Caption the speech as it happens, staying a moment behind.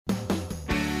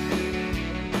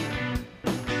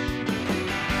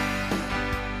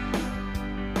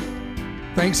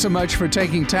Thanks so much for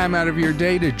taking time out of your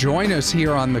day to join us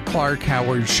here on the Clark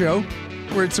Howard Show,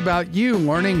 where it's about you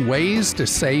learning ways to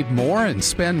save more and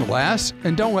spend less,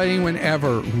 and don't let anyone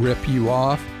ever rip you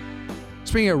off.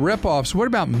 Speaking of rip-offs, what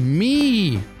about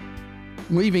me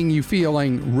leaving you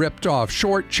feeling ripped off,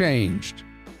 shortchanged?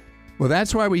 Well,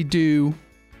 that's why we do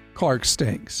Clark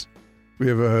Stinks. We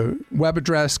have a web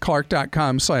address,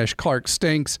 clark.com/Clark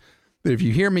Stinks. That if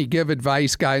you hear me give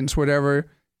advice, guidance, whatever,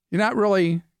 you're not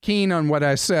really keen on what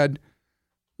I said,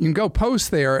 you can go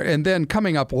post there, and then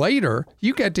coming up later,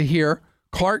 you get to hear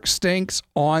Clark Stinks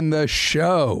on the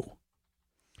show.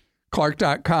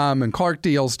 Clark.com and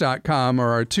ClarkDeals.com are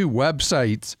our two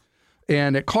websites.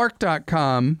 And at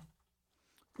Clark.com,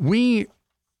 we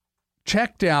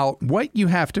checked out what you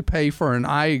have to pay for an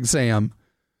eye exam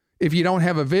if you don't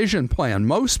have a vision plan.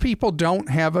 Most people don't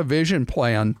have a vision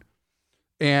plan,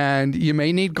 and you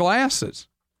may need glasses.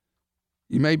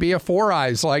 You may be a four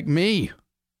eyes like me.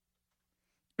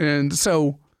 And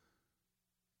so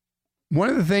one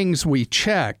of the things we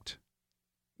checked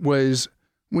was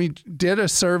we did a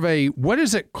survey. What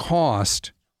does it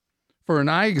cost for an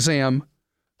eye exam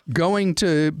going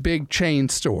to big chain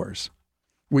stores?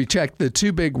 We checked the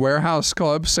two big warehouse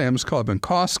clubs, Sam's Club and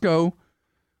Costco.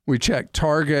 We checked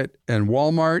Target and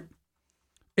Walmart.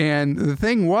 And the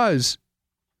thing was,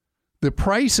 the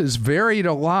prices varied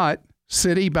a lot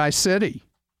city by city.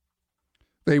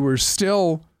 They were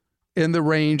still in the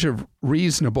range of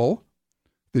reasonable.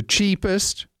 The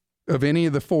cheapest of any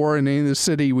of the four in any of the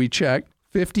city we checked,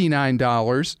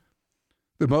 $59.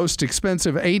 The most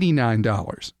expensive,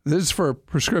 $89. This is for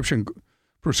prescription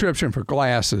for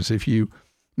glasses. If you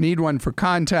need one for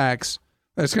contacts,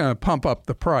 that's going to pump up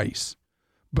the price.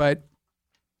 But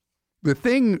the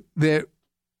thing that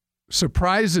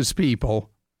surprises people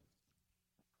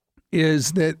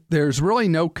is that there's really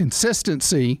no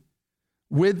consistency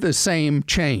with the same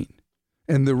chain.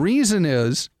 And the reason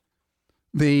is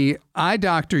the eye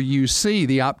doctor you see,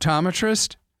 the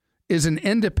optometrist, is an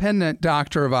independent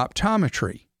doctor of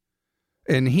optometry.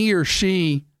 And he or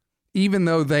she, even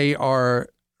though they are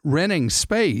renting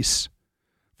space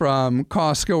from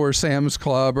Costco or Sam's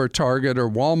Club or Target or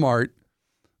Walmart,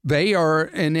 they are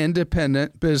an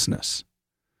independent business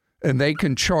and they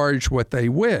can charge what they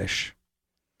wish.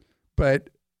 But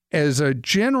as a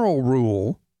general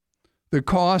rule, the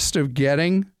cost of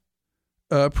getting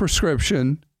a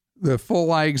prescription, the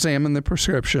full eye exam and the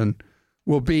prescription,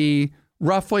 will be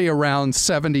roughly around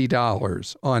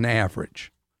 $70 on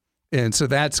average. And so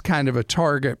that's kind of a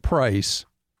target price,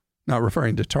 not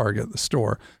referring to Target, the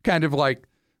store, kind of like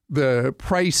the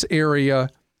price area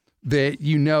that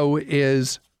you know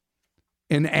is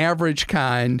an average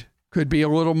kind, could be a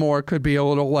little more, could be a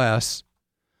little less.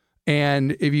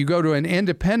 And if you go to an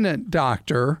independent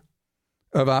doctor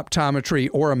of optometry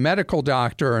or a medical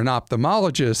doctor or an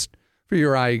ophthalmologist for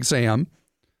your eye exam,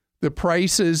 the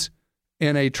prices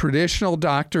in a traditional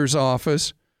doctor's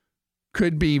office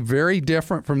could be very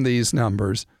different from these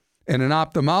numbers. And an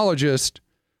ophthalmologist,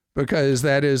 because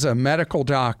that is a medical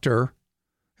doctor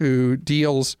who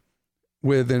deals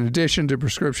with, in addition to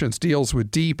prescriptions, deals with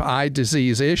deep eye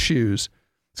disease issues,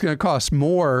 it's going to cost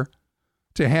more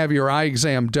to have your eye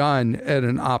exam done at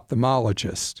an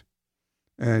ophthalmologist.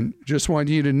 And just want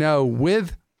you to know,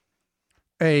 with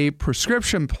a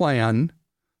prescription plan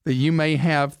that you may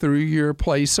have through your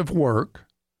place of work,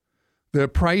 the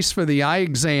price for the eye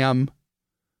exam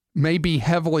may be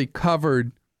heavily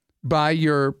covered by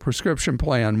your prescription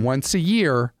plan. Once a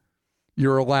year,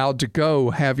 you're allowed to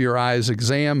go have your eyes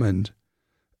examined,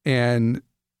 and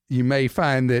you may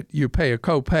find that you pay a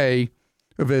copay,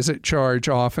 a visit charge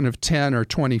often of $10 or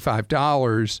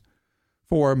 $25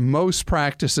 for most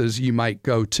practices you might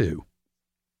go to.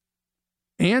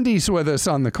 Andy's with us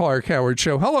on the Clark Howard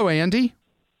Show. Hello, Andy.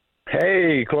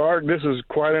 Hey, Clark. This is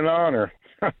quite an honor.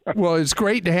 Well, it's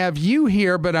great to have you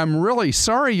here, but I'm really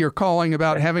sorry you're calling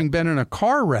about having been in a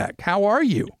car wreck. How are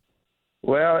you?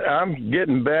 Well, I'm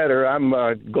getting better. I'm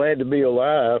glad to be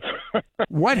alive.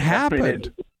 What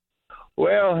happened?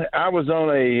 Well, I was on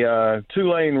a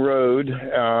two-lane road,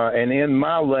 and in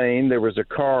my lane, there was a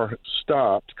car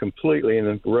stopped completely in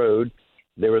the road.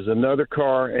 There was another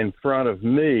car in front of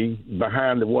me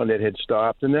behind the one that had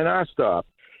stopped, and then I stopped.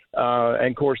 And,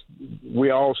 of course,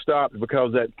 we all stopped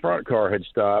because that front car had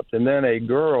stopped. And then a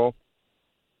girl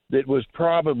that was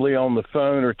probably on the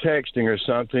phone or texting or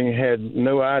something had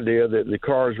no idea that the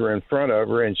cars were in front of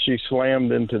her, and she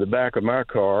slammed into the back of my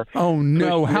car. Oh,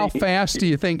 no. How fast do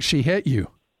you think she hit you?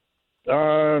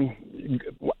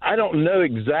 I don't know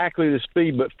exactly the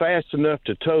speed, but fast enough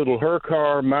to total her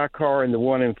car, my car, and the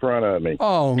one in front of me.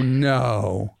 Oh,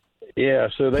 no. Yeah,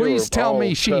 so they Please were tell all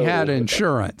me she totaled. had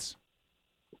insurance.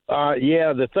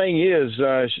 Yeah, the thing is,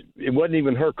 it wasn't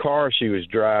even her car she was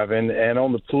driving, and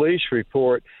on the police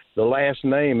report, the last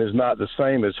name is not the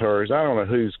same as hers. I don't know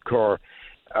whose car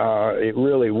it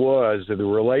really was, the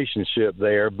relationship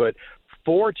there, but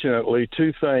fortunately,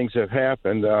 two things have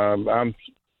happened. I'm,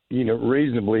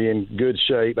 reasonably in good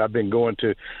shape. I've been going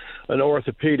to an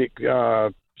orthopedic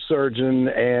surgeon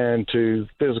and to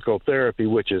physical therapy,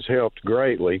 which has helped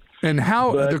greatly. And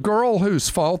the girl whose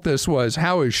fault this was,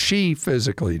 how is she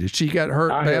physically? Did she get hurt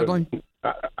badly?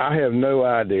 I have no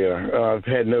idea. I've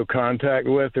had no contact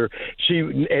with her. She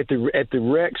at the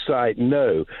wreck site.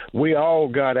 No, we all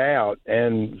got out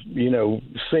and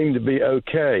seemed to be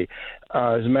okay.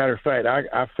 As a matter of fact,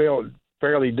 I felt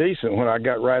fairly decent when I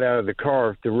got right out of the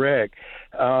car at the wreck.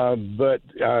 But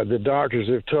the doctors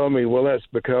have told me, well, that's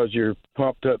because you're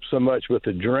pumped up so much with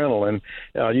adrenaline,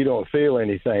 you don't feel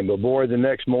anything. But boy, the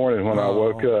next morning when I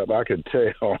woke up, I could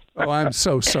tell. Oh, I'm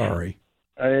so sorry.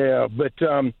 Yeah, but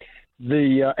and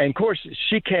of course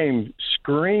she came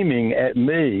screaming at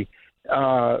me.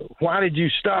 Why did you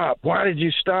stop? Why did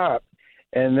you stop?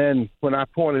 And then when I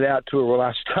pointed out to her, well,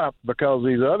 I stopped because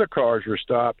these other cars were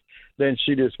stopped. Then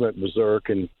she just went berserk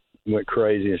and went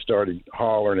crazy and started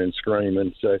hollering and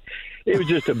screaming. So it was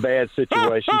just a bad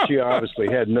situation. She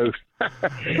obviously had no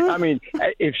I mean,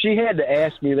 if she had to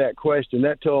ask me that question,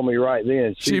 that told me right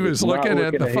then she was looking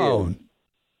at the phone.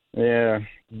 Yeah,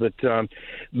 but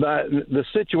the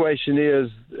situation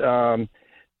is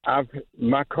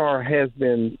my car has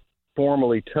been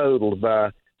formally totaled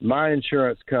by my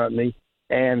insurance company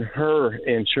and her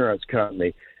insurance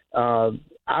company.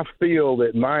 I feel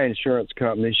that my insurance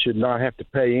company should not have to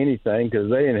pay anything because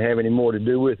they didn't have any more to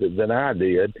do with it than I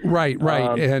did. Right.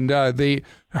 And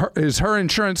is her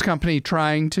insurance company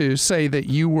trying to say that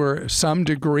you were some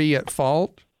degree at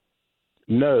fault?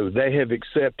 No, they have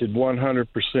accepted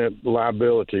 100%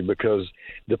 liability because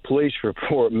the police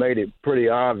report made it pretty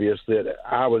obvious that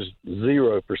I was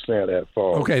 0% at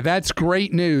fault. Okay, that's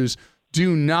great news.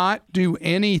 Do not do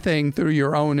anything through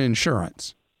your own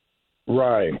insurance.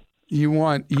 Right. You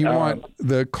want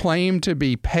the claim to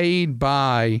be paid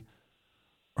by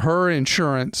her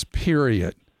insurance,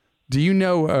 period. Do you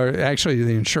know, actually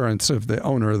the insurance of the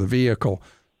owner of the vehicle,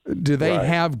 do they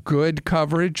have good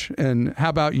coverage? And how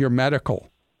about your medical?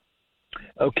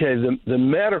 Okay, the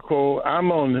medical,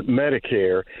 I'm on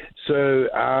Medicare, so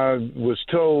I was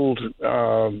told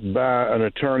by an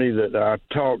attorney that I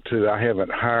talked to, I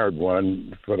haven't hired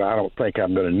one, but I don't think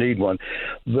I'm going to need one,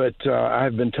 but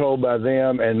I've been told by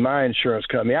them and my insurance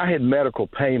company, I had medical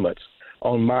payments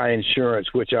on my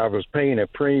insurance, which I was paying a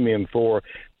premium for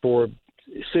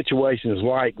situations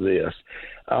like this.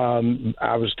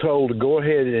 I was told to go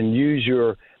ahead and use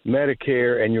your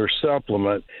Medicare and your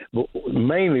supplement,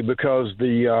 mainly because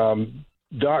the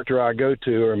doctor I go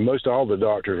to, or most all the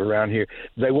doctors around here,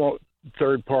 they want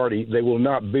third party. They will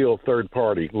not bill third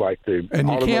party like the and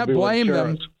you can't blame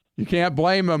insurance. them. You can't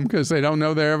blame them because they don't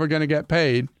know they're ever going to get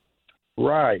paid.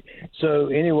 Right. So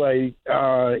anyway,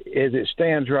 as it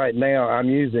stands right now, I'm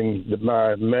using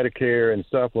my Medicare and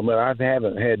supplement. I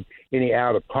haven't had any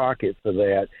out of pocket for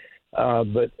that,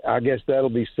 but I guess that'll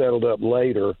be settled up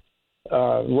later.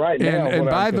 Right now, and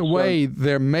by the way,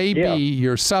 there may be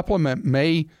your supplement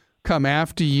may come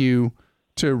after you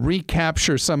to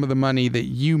recapture some of the money that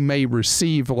you may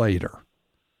receive later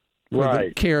for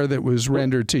the care that was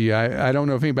rendered to you. I don't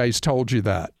know if anybody's told you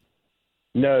that.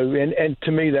 No, and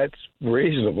to me that's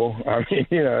reasonable. I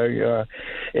mean,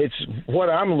 it's what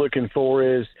I'm looking for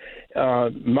is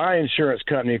my insurance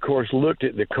company, of course, looked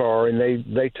at the car and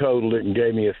they totaled it and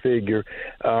gave me a figure.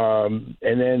 And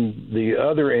then the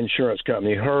other insurance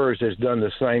company, hers, has done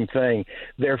the same thing.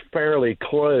 They're fairly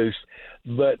close,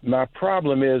 but my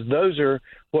problem is those are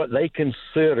what they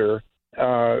consider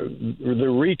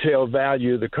the retail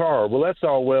value of the car. Well, that's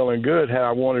all well and good how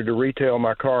I wanted to retail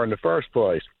my car in the first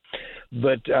place.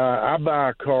 But I buy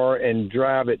a car and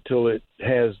drive it till it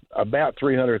has about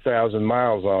 300,000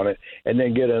 miles on it and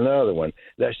then get another one.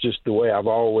 That's just the way I've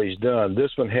always done.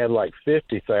 This one had like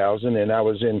 50,000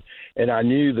 and I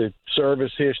knew the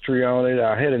service history on it.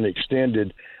 I had an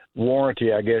extended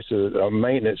warranty, I guess, a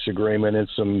maintenance agreement and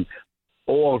some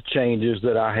oil changes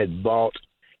that I had bought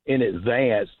in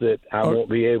advance that I won't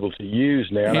be able to use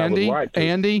now. And Andy, I would like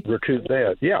to recoup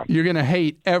that. Yeah. You're going to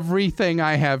hate everything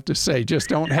I have to say. Just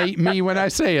don't hate me when I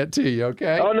say it to you,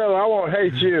 okay? Oh, no, I won't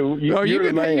hate you. You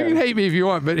can hate me if you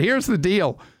want, but here's the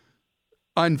deal.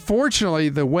 Unfortunately,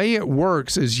 the way it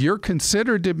works is you're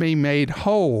considered to be made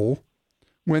whole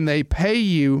when they pay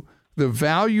you the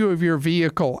value of your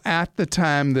vehicle at the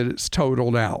time that it's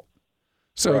totaled out.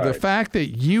 So the fact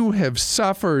that you have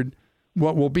suffered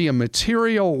what will be a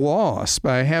material loss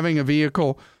by having a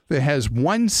vehicle that has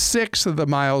 1/6 of the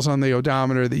miles on the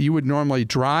odometer that you would normally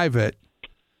drive it,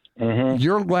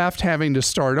 you're left having to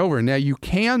start over. Now, you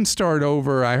can start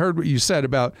over. I heard what you said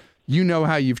about,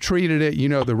 how you've treated it,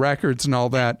 the records and all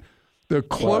that. The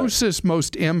closest,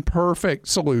 most imperfect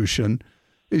solution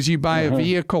is you buy a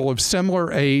vehicle of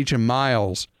similar age and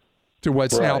miles to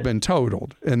what's now been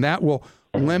totaled. And that will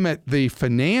limit the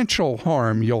financial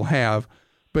harm you'll have.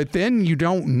 But then you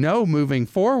don't know moving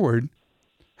forward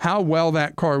how well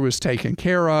that car was taken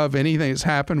care of, anything that's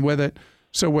happened with it.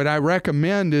 So what I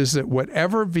recommend is that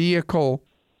whatever vehicle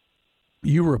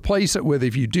you replace it with,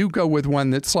 if you do go with one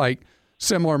that's like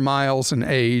similar miles and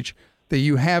age, that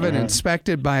you have it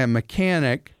inspected by a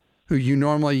mechanic who you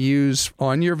normally use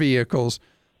on your vehicles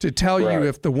to tell you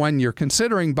if the one you're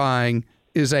considering buying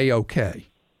is A-okay.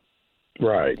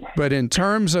 Right. But in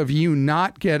terms of you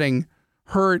not getting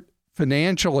hurt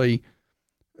financially,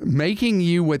 making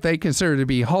you what they consider to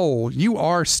be whole, you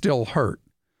are still hurt.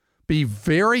 Be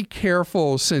very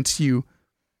careful, since you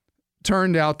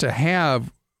turned out to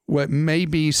have what may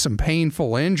be some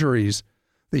painful injuries,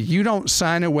 that you don't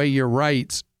sign away your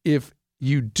rights if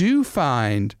you do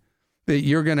find that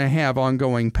you're going to have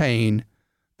ongoing pain.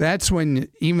 That's when,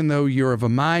 even though you're of a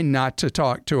mind not to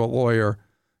talk to a lawyer,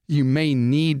 you may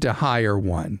need to hire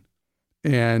one.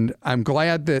 And I'm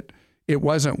glad that it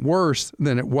wasn't worse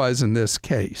than it was in this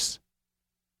case.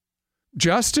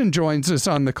 Justin joins us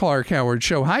on the Clark Howard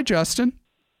Show. Hi, Justin.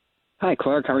 Hi,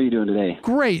 Clark. How are you doing today?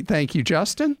 Great. Thank you,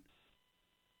 Justin.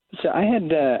 So I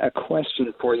had a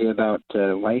question for you about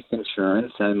life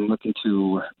insurance. I'm looking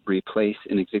to replace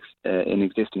an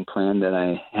existing plan that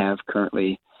I have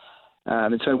currently.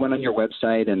 And so I went on your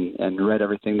website and read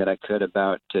everything that I could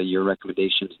about your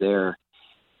recommendations there.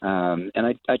 And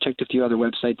I checked a few other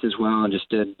websites as well and just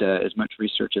did as much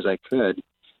research as I could.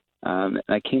 And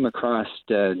I came across,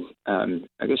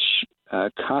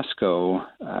 Costco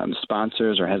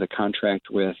sponsors or has a contract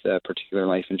with a particular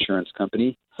life insurance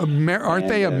company. Aren't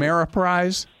they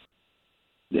Ameriprise?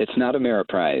 It's not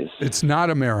Ameriprise. It's not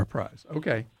Ameriprise.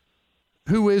 Okay.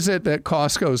 Who is it that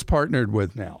Costco's partnered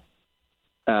with now?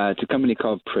 It's a company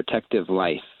called Protective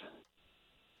Life.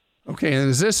 Okay, and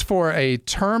is this for a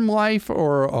term life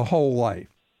or a whole life?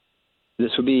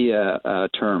 This would be a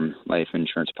term life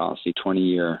insurance policy,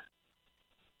 20-year.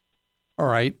 All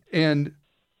right. And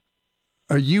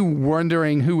are you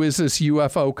wondering who is this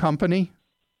UFO company?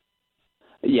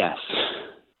 Yes.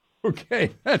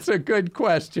 Okay, that's a good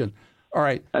question. All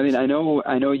right. I mean, I know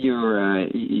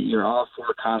you're all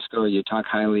for Costco. You talk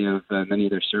highly of many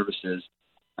of their services.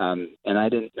 And I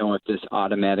didn't know if this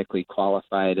automatically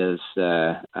qualified as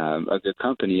a good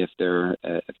company if they're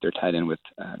tied in with.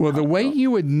 Well, Costco. The way you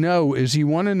would know is you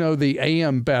want to know the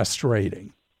AM Best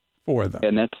rating for them,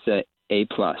 and that's A+.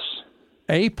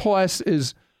 A+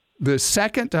 is the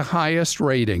second to highest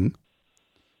rating,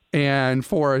 and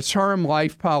for a term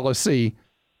life policy,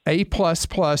 A++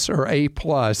 or A+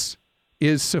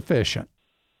 is sufficient.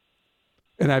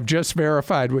 And I've just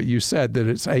verified what you said, that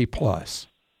it's A+.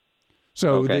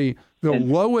 So the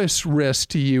lowest risk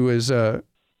to you as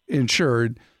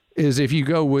insured is if you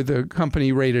go with a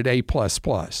company rated A++.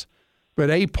 But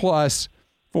A+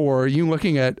 for you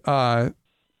looking at how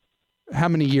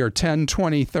many year, 10,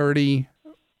 20, 30,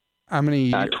 how many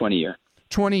year? 20 year.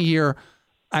 20 year.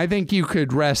 I think you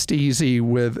could rest easy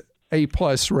with A+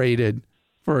 rated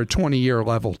for a 20-year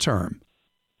level term.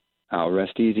 I'll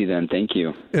rest easy then. Thank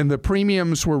you. And the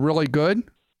premiums were really good?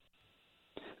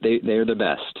 They're the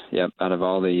best. Yep. Out of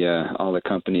all the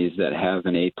companies that have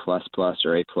an A++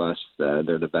 or A+,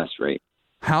 they're the best rate.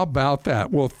 How about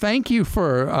that? Well, thank you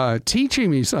for teaching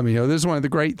me something. This is one of the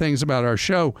great things about our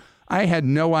show. I had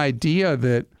no idea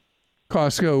that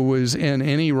Costco was in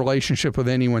any relationship with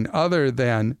anyone other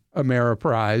than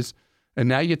Ameriprise, and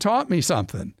now you taught me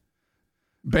something.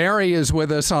 Barry is with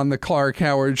us on the Clark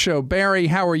Howard Show. Barry,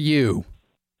 how are you?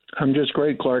 I'm just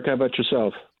great, Clark. How about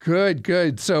yourself? Good,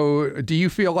 good. So do you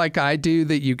feel like I do,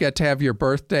 that you get to have your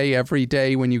birthday every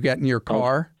day when you get in your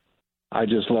car? I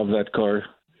just love that car.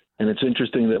 And it's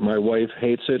interesting that my wife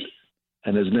hates it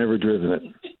and has never driven it.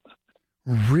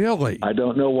 Really? I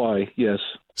don't know why, yes.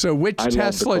 So which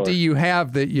Tesla do you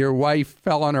have that your wife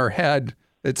fell on her head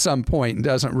at some point and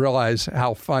doesn't realize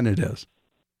how fun it is?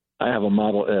 I have a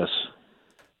Model S.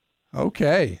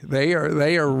 Okay. They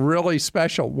are really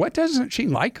special. What doesn't she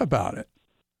like about it?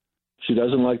 She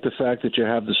doesn't like the fact that you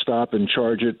have to stop and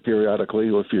charge it periodically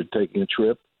if you're taking a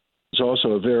trip. It's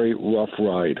also a very rough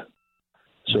ride.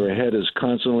 So her head is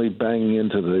constantly banging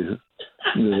into the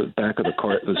the back of the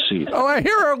car, the seat. Oh, I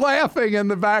hear her laughing in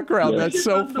the background. Yes. That's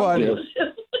so funny.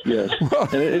 Yes.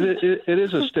 And it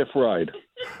is a stiff ride.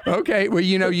 Okay. Well,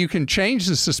 you can change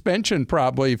the suspension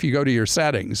probably if you go to your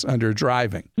settings under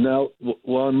driving. Now,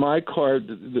 well, in my car,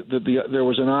 there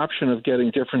was an option of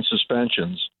getting different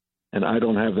suspensions, and I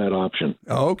don't have that option.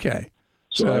 Okay.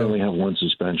 So I only have one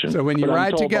suspension. So when you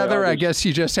ride together, I guess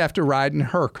you just have to ride in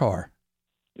her car.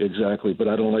 Exactly, but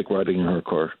I don't like riding in her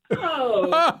car.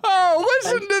 Oh,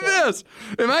 listen to this.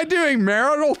 Am I doing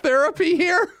marital therapy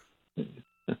here?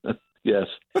 Yes.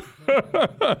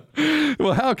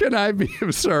 Well, how can I be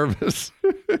of service?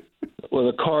 Well,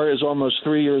 the car is almost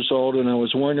 3 years old, and I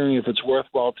was wondering if it's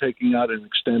worthwhile taking out an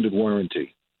extended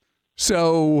warranty.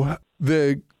 So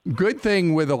the good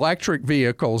thing with electric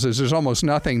vehicles is there's almost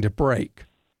nothing to break.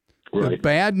 Right. The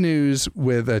bad news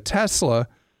with a Tesla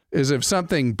is if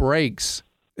something breaks,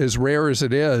 as rare as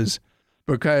it is,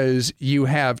 because you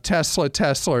have Tesla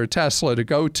to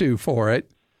go to for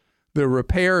it, the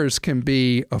repairs can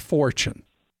be a fortune.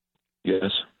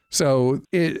 Yes. So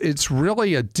it's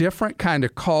really a different kind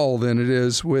of call than it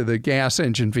is with a gas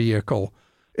engine vehicle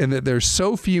in that there's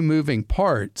so few moving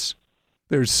parts.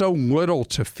 There's so little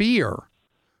to fear.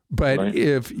 But Right.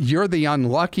 if you're the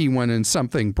unlucky one and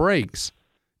something breaks,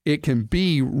 it can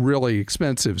be really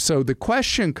expensive. So the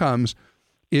question comes,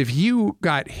 if you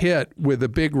got hit with a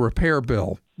big repair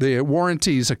bill, the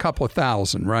warranty's a couple of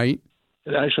 $1,000, right?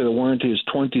 Actually, the warranty is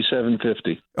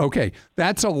 $2,750. Okay,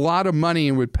 that's a lot of money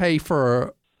and would pay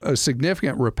for a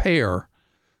significant repair.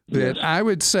 That Yes. I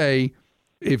would say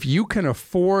if you can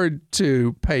afford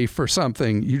to pay for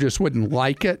something, you just wouldn't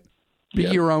like it, be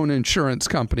Yep. your own insurance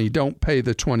company. Don't pay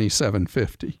the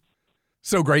 $2,750.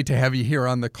 So great to have you here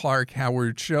on the Clark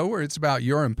Howard Show, where it's about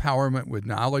your empowerment with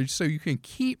knowledge so you can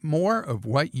keep more of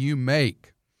what you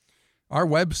make. Our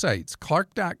websites,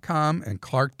 clark.com and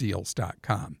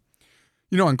clarkdeals.com.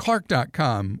 On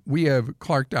clark.com, we have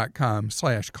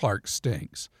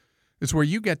clark.com/clarkstinks. It's where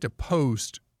you get to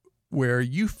post where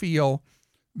you feel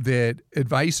that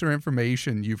advice or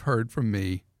information you've heard from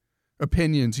me,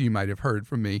 opinions you might have heard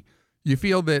from me, you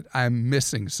feel that I'm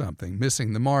missing something,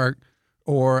 missing the mark,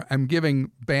 or I'm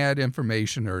giving bad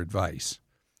information or advice.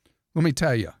 Let me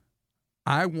tell you,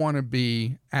 I want to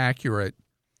be accurate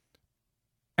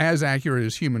as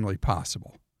humanly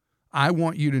possible. I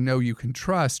want you to know you can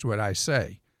trust what I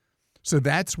say. So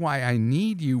that's why I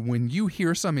need you, when you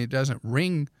hear something that doesn't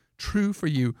ring true for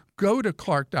you, go to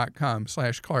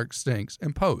clark.com/clarkstinks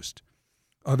and post.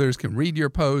 Others can read your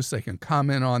posts, they can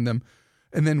comment on them.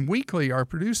 And then weekly, our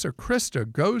producer,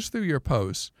 Christa, goes through your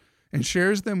posts and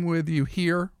shares them with you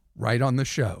here right on the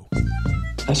show.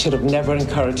 I should have never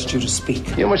encouraged you to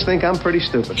speak. You must think I'm pretty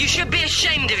stupid. You should be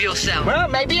ashamed of yourself. Well,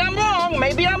 maybe I'm wrong.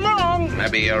 Maybe I'm wrong.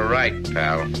 Maybe you're right,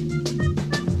 pal.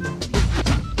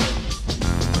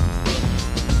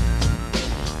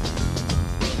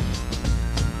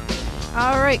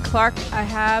 All right, Clark, I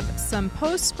have some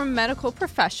posts from medical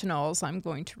professionals I'm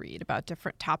going to read about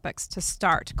different topics to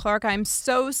start. Clark, I'm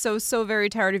so very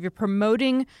tired of you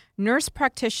promoting nurse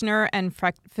practitioner and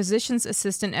physician's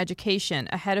assistant education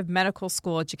ahead of medical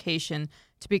school education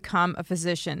to become a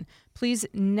physician. Please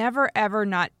never, ever,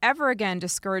 not ever again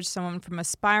discourage someone from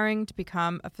aspiring to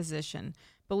become a physician.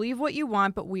 Believe what you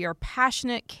want, but we are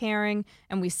passionate, caring,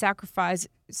 and we sacrifice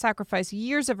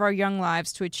years of our young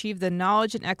lives to achieve the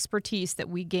knowledge and expertise that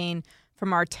we gain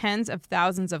from our tens of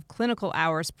thousands of clinical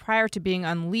hours prior to being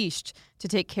unleashed to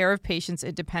take care of patients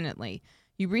independently.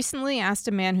 You recently asked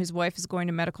a man whose wife is going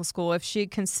to medical school if she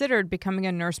had considered becoming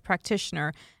a nurse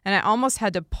practitioner, and I almost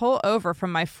had to pull over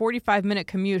from my 45-minute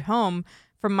commute home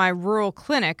from my rural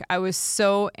clinic. I was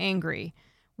so angry.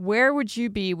 Where would you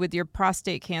be with your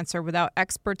prostate cancer without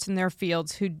experts in their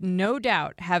fields who no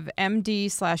doubt have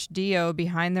MD/DO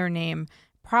behind their name,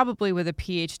 probably with a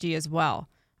PhD as well?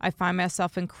 I find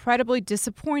myself incredibly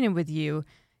disappointed with you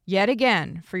yet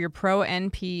again for your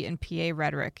pro-NP and PA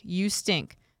rhetoric. You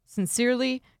stink.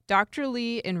 Sincerely, Dr.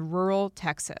 Lee in rural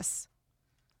Texas.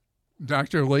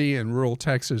 Dr. Lee in rural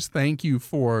Texas, thank you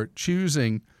for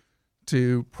choosing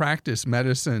to practice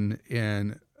medicine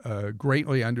in a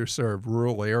greatly underserved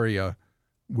rural area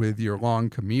with your long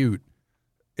commute.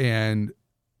 And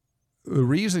the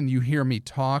reason you hear me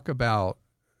talk about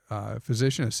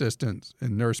physician assistants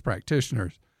and nurse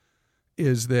practitioners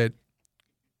is that,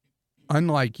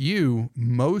 unlike you,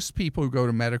 most people who go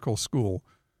to medical school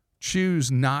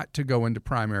choose not to go into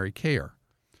primary care.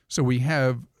 So we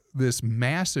have this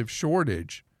massive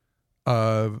shortage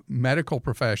of medical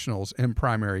professionals in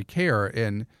primary care.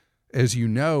 And as you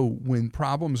know, when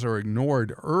problems are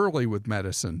ignored early with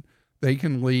medicine, they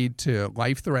can lead to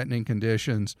life-threatening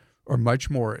conditions or much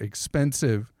more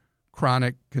expensive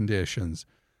chronic conditions.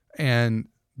 And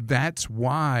that's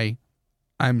why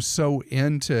I'm so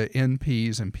into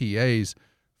NPs and PAs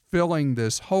filling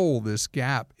this hole, this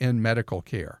gap in medical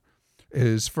care.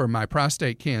 Is for my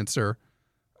prostate cancer,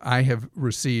 I have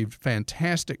received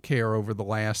fantastic care over the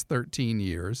last 13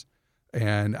 years,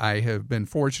 and I have been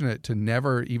fortunate to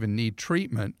never even need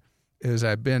treatment, as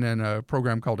I've been in a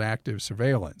program called active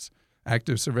surveillance.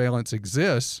 Active surveillance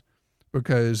exists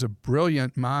because of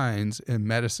brilliant minds in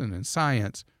medicine and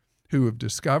science who have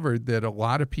discovered that a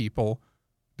lot of people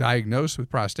diagnosed with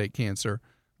prostate cancer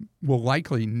will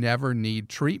likely never need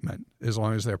treatment as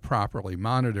long as they're properly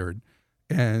monitored.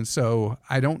 And so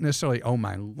I don't necessarily owe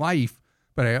my life,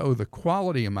 but I owe the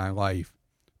quality of my life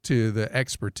to the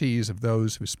expertise of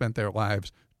those who spent their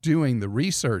lives doing the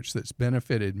research that's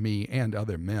benefited me and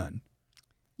other men.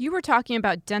 You were talking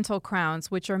about dental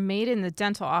crowns, which are made in the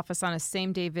dental office on a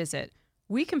same-day visit.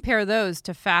 We compare those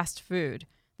to fast food.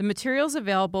 The materials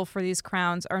available for these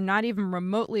crowns are not even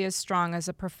remotely as strong as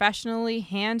a professionally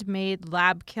handmade,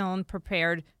 lab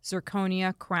kiln-prepared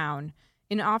zirconia crown.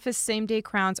 In-office same-day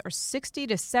crowns are 60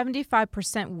 to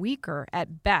 75% weaker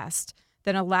at best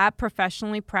than a lab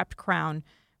professionally prepped crown,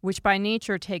 which by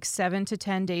nature takes 7 to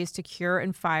 10 days to cure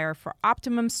and fire for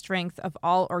optimum strength of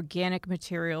all organic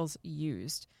materials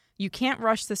used. You can't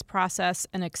rush this process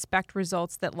and expect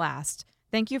results that last.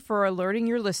 Thank you for alerting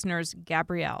your listeners,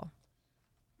 Gabrielle.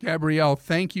 Gabrielle,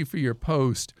 thank you for your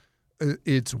post.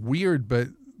 It's weird, but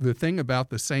the thing about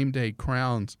the same-day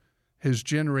crowns has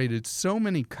generated so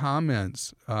many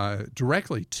comments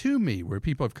directly to me, where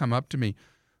people have come up to me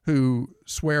who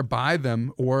swear by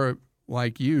them or,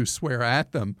 like you, swear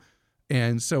at them.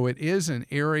 And so it is an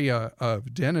area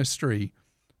of dentistry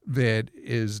that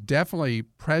is definitely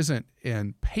present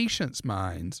in patients'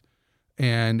 minds,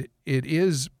 and it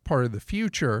is part of the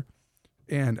future.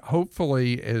 And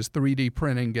hopefully, as 3D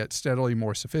printing gets steadily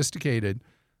more sophisticated,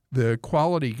 the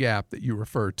quality gap that you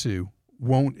refer to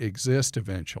won't exist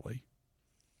eventually.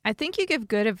 I think you give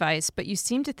good advice, but you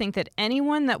seem to think that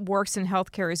anyone that works in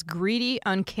healthcare is greedy,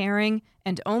 uncaring,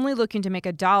 and only looking to make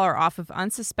a dollar off of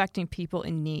unsuspecting people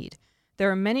in need. There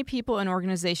are many people in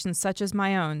organizations such as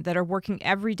my own that are working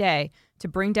every day to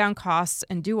bring down costs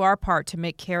and do our part to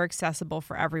make care accessible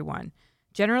for everyone.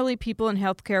 Generally, people in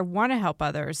healthcare want to help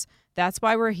others. That's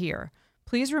why we're here.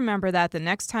 Please remember that the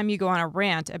next time you go on a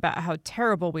rant about how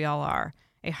terrible we all are.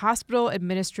 A hospital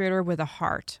administrator with a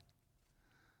heart.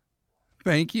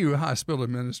 Thank you, hospital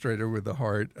administrator with a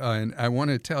heart. And I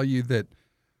want to tell you that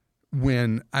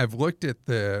when I've looked at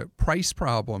the price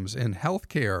problems in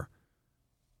healthcare,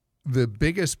 the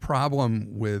biggest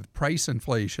problem with price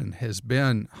inflation has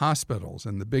been hospitals,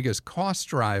 and the biggest cost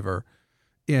driver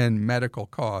in medical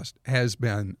cost has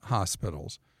been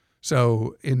hospitals.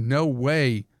 So in no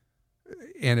way,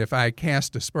 and if I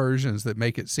cast aspersions that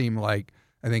make it seem like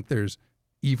I think there's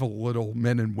evil little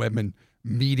men and women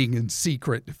meeting in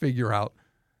secret to figure out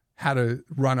how to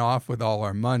run off with all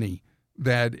our money,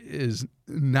 that is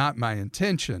not my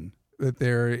intention. That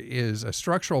there is a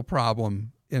structural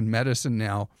problem in medicine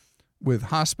now with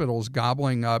hospitals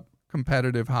gobbling up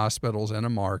competitive hospitals in a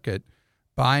market,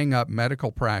 buying up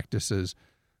medical practices,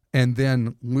 and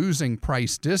then losing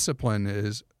price discipline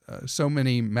as so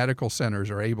many medical centers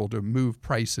are able to move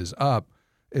prices up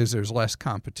as there's less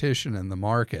competition in the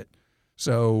market.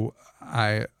 So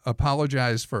I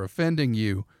apologize for offending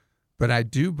you, but I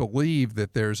do believe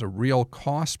that there's a real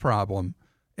cost problem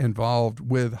involved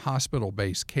with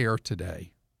hospital-based care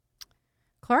today.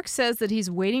 Clark says that he's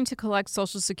waiting to collect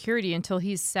Social Security until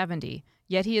he's 70,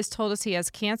 yet he has told us he has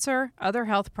cancer, other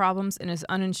health problems, and is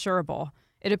uninsurable.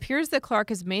 It appears that Clark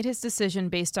has made his decision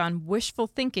based on wishful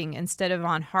thinking instead of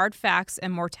on hard facts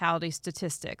and mortality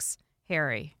statistics.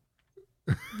 Harry.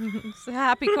 So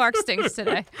happy Clark stinks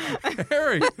today.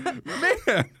 Harry,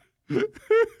 man.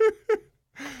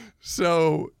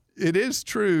 So it is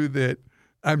true that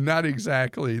I'm not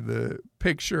exactly the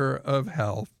picture of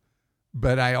health,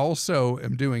 but I also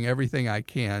am doing everything I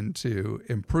can to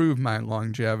improve my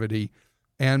longevity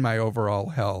and my overall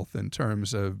health in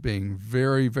terms of being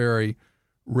very, very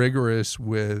rigorous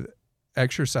with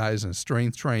exercise and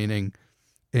strength training.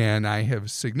 And I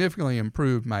have significantly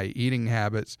improved my eating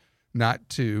habits, not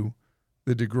to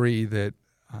the degree that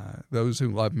those who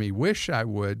love me wish I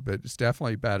would, but it's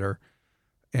definitely better.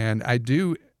 And I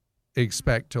do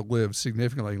expect to live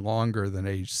significantly longer than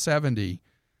age 70.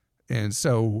 And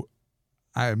so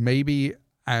maybe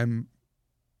I'm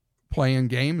playing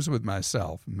games with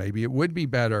myself. Maybe it would be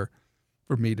better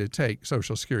for me to take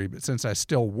Social Security, but since I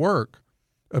still work,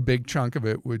 a big chunk of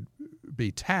it would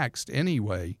be taxed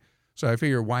anyway. So I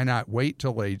figure, why not wait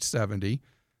till age 70,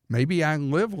 maybe I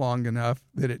live long enough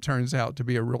that it turns out to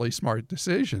be a really smart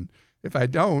decision. If I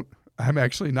don't, I'm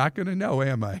actually not going to know,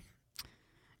 am I?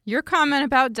 Your comment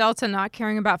about Delta not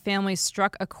caring about families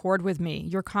struck a chord with me.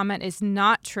 Your comment is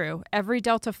not true. Every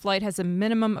Delta flight has a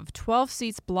minimum of 12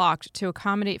 seats blocked to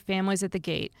accommodate families at the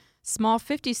gate. Small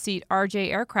 50-seat RJ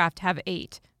aircraft have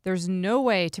 8. There's no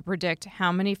way to predict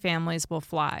how many families will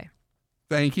fly.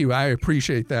 Thank you. I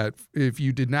appreciate that. If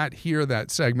you did not hear that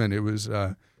segment, it was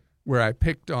where I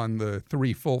picked on the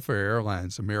 3 full-fare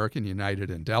airlines, American,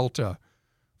 United, and Delta,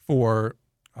 for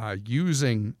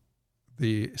using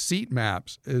the seat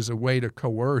maps as a way to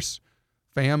coerce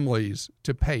families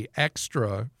to pay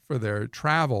extra for their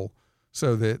travel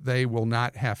so that they will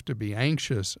not have to be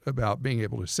anxious about being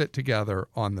able to sit together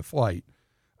on the flight.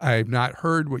 I have not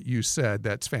heard what you said.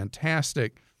 That's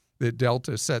fantastic that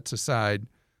Delta sets aside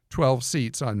 12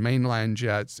 seats on mainline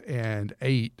jets and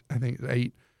 8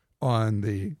 on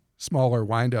the smaller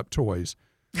wind-up toys.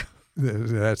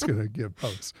 That's going to give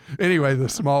posts. Anyway, the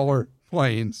smaller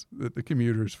planes that the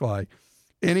commuters fly.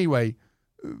 Anyway,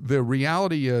 the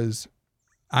reality is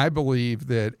I believe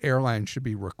that airlines should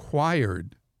be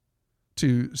required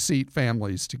to seat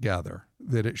families together,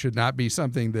 that it should not be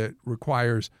something that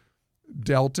requires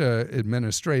Delta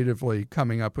administratively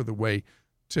coming up with a way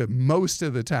to most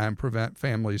of the time prevent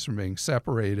families from being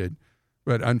separated.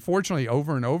 But unfortunately,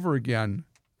 over and over again,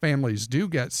 families do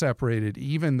get separated,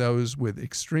 even those with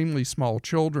extremely small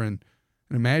children.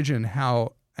 And imagine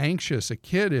how anxious a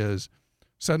kid is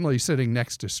suddenly sitting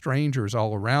next to strangers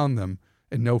all around them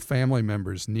and no family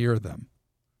members near them.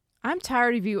 I'm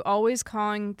tired of you always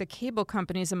calling the cable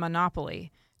companies a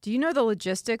monopoly. Do you know the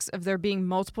logistics of there being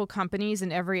multiple companies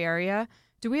in every area?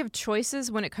 Do we have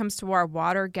choices when it comes to our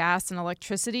water, gas, and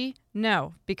electricity?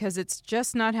 No, because it's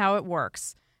just not how it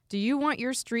works. Do you want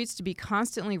your streets to be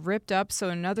constantly ripped up so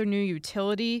another new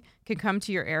utility can come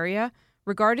to your area?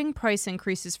 Regarding price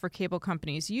increases for cable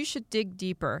companies, you should dig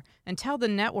deeper and tell the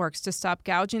networks to stop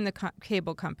gouging the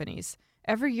cable companies.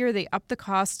 Every year they up the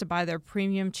cost to buy their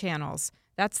premium channels.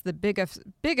 That's the biggest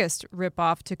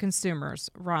ripoff to consumers.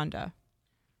 Rhonda.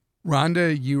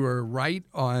 Rhonda, you are right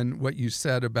on what you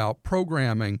said about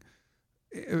programming.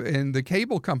 And the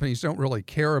cable companies don't really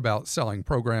care about selling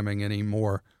programming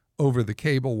anymore over the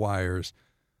cable wires.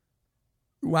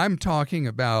 I'm talking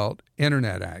about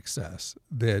internet access,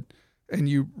 and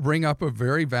you bring up a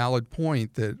very valid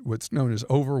point that what's known as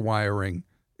overwiring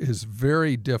is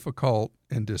very difficult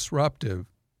and disruptive.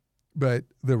 But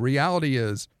the reality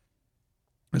is,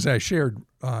 as I shared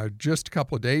just a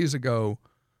couple of days ago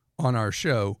on our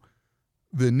show,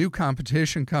 the new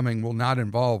competition coming will not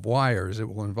involve wires. It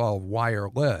will involve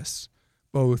wireless,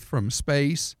 both from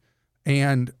space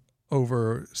and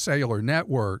over cellular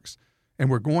networks. And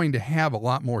we're going to have a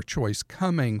lot more choice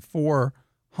coming for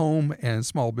home and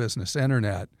small business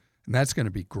internet, and that's going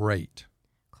to be great.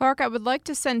 Clark, I would like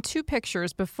to send 2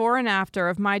 pictures before and after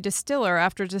of my distiller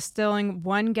after distilling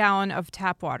 1 gallon of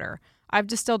tap water. I've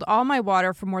distilled all my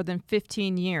water for more than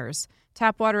 15 years.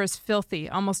 Tap water is filthy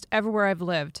almost everywhere I've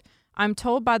lived. I'm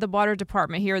told by the water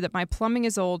department here that my plumbing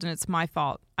is old and it's my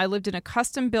fault. I lived in a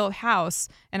custom-built house,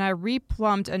 and I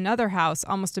replumbed another house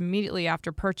almost immediately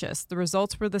after purchase. The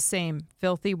results were the same: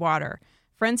 filthy water.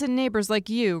 Friends and neighbors like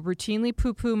you routinely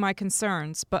poo-poo my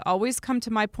concerns, but always come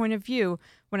to my point of view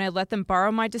when I let them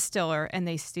borrow my distiller and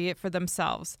they see it for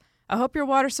themselves. I hope your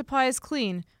water supply is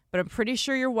clean, but I'm pretty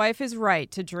sure your wife is right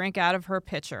to drink out of her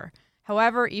pitcher.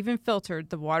 However, even filtered,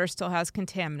 the water still has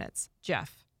contaminants.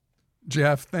 Jeff.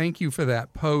 Jeff, thank you for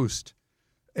that post.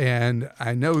 And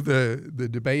I know the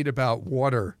debate about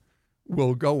water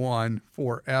will go on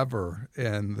forever,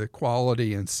 and the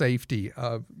quality and safety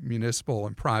of municipal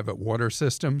and private water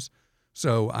systems.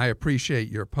 So I appreciate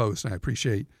your post, and I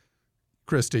appreciate,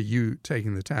 Christa, you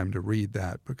taking the time to read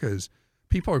that, because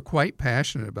people are quite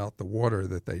passionate about the water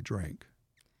that they drink.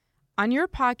 On your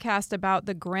podcast about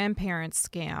the grandparents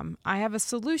scam, I have a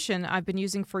solution I've been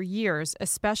using for years,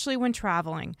 especially when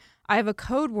traveling. I have a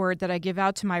code word that I give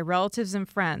out to my relatives and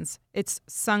friends. It's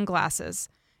sunglasses.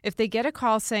 If they get a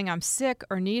call saying I'm sick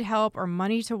or need help or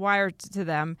money to wire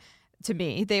to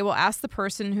me, they will ask the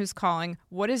person who's calling,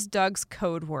 what is Doug's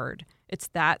code word? It's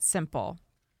that simple.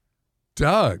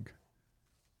 Doug,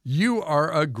 you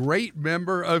are a great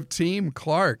member of Team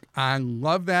Clark. I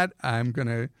love that. I'm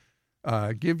going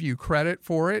to give you credit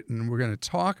for it, and we're going to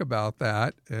talk about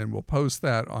that, and we'll post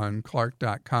that on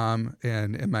clark.com.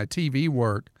 And in my TV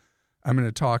work, I'm going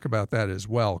to talk about that as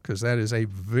well, because that is a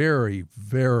very,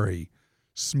 very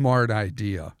smart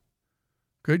idea.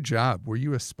 Good job. Were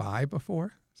you a spy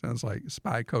before? Sounds like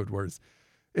spy code words.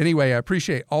 Anyway, I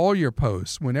appreciate all your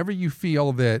posts. Whenever you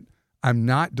feel that I'm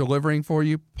not delivering for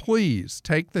you, please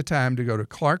take the time to go to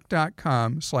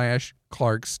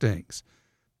clark.com/ClarkStinks.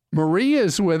 Marie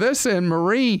is with us, and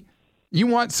Marie, you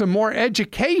want some more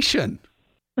education.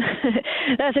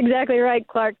 That's exactly right,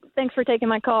 Clark. Thanks for taking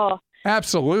my call.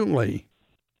 Absolutely.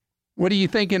 What are you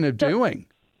thinking of doing?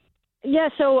 Yeah,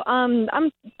 so I'm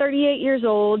 38 years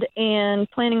old and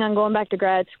planning on going back to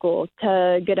grad school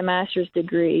to get a master's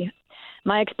degree.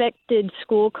 My expected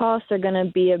school costs are going to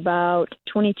be about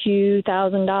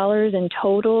 $22,000 in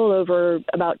total over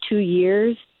about 2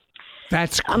 years.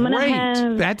 That's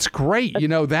great. That's great.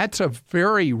 That's a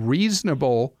very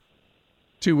reasonable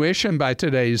tuition by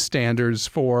today's standards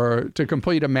to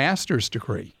complete a master's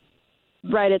degree.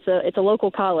 Right, it's a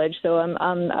local college, so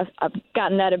I've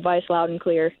gotten that advice loud and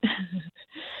clear.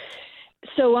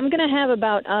 So I'm going to have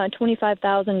about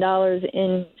 $25,000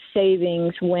 in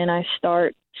savings when I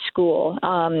start school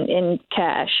in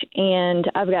cash, and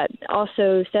I've got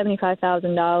also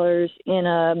 $75,000 in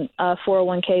a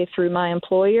 401k through my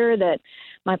employer that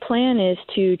my plan is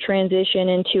to transition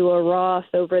into a Roth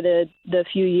over the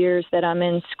few years that I'm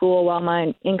in school while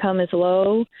my income is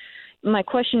low. My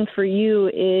question for you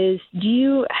is, do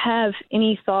you have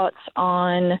any thoughts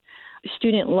on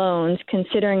student loans,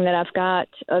 considering that I've got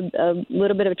a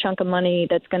little bit of a chunk of money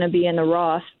that's going to be in the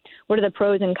Roth? What are the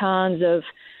pros and cons of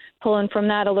pulling from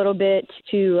that a little bit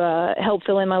to help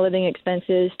fill in my living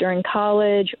expenses during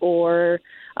college, or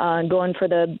going for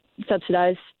the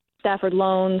subsidized Stafford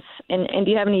loans? And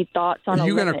do you have any thoughts on? Are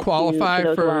you going to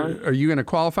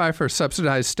qualify for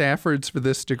subsidized Staffords for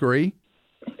this degree?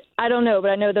 I don't know, but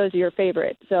I know those are your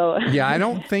favorite. So yeah, I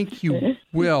don't think you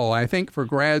will. I think for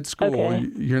grad school,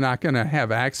 you're not going to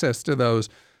have access to those.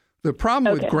 The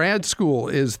problem with grad school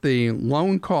is the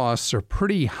loan costs are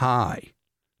pretty high,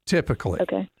 typically.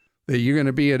 Okay. That you're going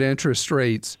to be at interest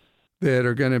rates that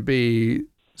are going to be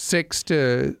 6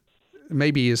 to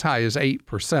maybe as high as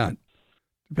 8%,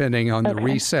 depending on the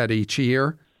reset each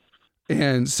year.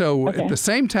 And so at the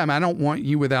same time, I don't want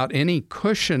you without any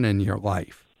cushion in your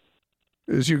life.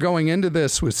 As you're going into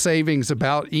this with savings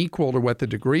about equal to what the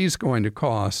degree is going to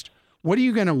cost, what are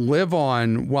you going to live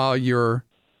on while you're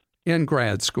in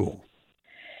grad school?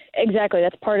 Exactly.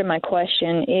 That's part of my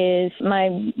question. Is my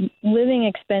living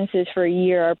expenses for a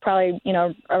year are probably,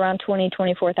 around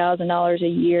 $24,000 a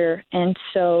year, and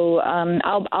so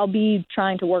I'll be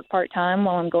trying to work part time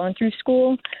while I'm going through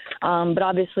school, but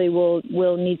obviously we'll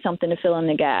need something to fill in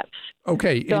the gaps.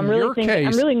 Okay. So I'm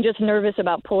really just nervous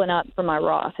about pulling out from my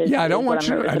Roth. I don't want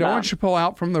you to pull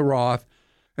out from the Roth,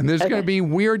 and this is going to be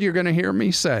weird. You're going to hear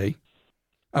me say,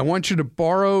 I want you to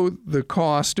borrow the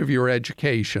cost of your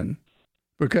education,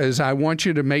 because I want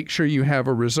you to make sure you have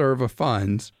a reserve of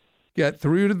funds, get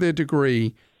through to the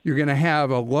degree. You're going to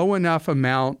have a low enough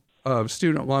amount of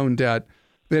student loan debt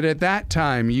that at that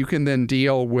time you can then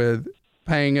deal with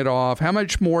paying it off. How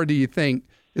much more do you think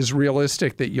is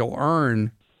realistic that you'll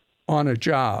earn on a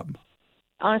job?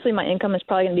 Honestly, my income is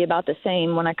probably going to be about the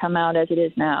same when I come out as it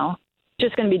is now.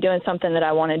 Just going to be doing something that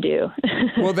I want to do.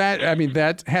 Well,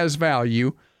 that has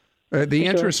value. The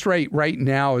interest rate right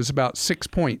now is about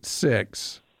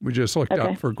 6.6. We just looked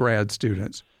up for grad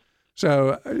students.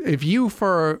 So if you,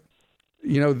 for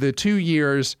the 2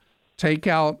 years, take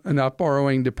out enough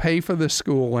borrowing to pay for the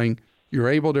schooling, you're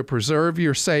able to preserve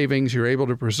your savings, you're able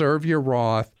to preserve your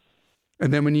Roth,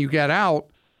 and then when you get out,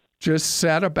 just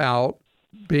set about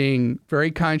being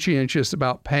very conscientious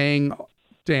about paying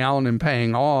down and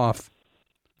paying off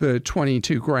the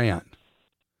 $22,000.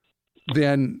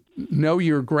 Then know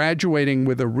you're graduating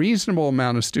with a reasonable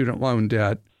amount of student loan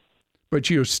debt, but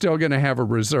you're still going to have a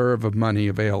reserve of money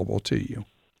available to you.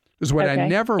 Is what I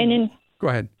never. Go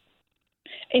ahead.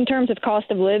 In terms of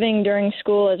cost of living during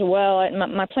school as well,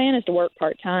 my plan is to work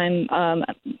part time. I'm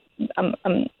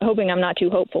hoping I'm not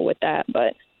too hopeful with that,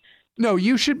 but no,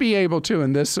 you should be able to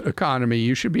in this economy.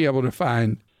 You should be able to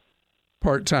find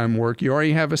part time work. You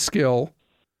already have a skill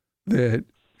that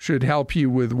should help you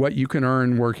with what you can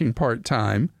earn working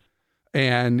part-time,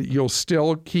 and you'll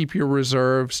still keep your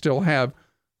reserve, still have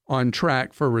on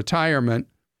track for retirement,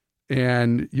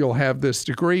 and you'll have this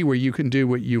degree where you can do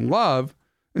what you love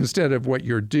instead of what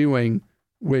you're doing,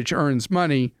 which earns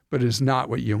money but is not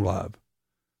what you love.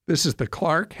 This is the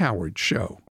Clark Howard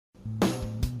Show.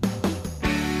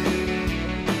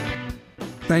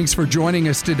 Thanks for joining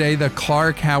us today. The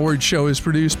Clark Howard Show is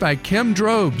produced by Kim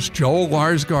Drobes, Joel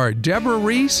Larsgaard, Deborah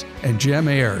Reese, and Jim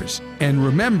Ayers. And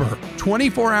remember,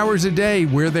 24 hours a day,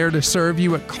 we're there to serve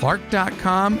you at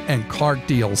clark.com and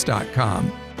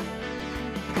clarkdeals.com.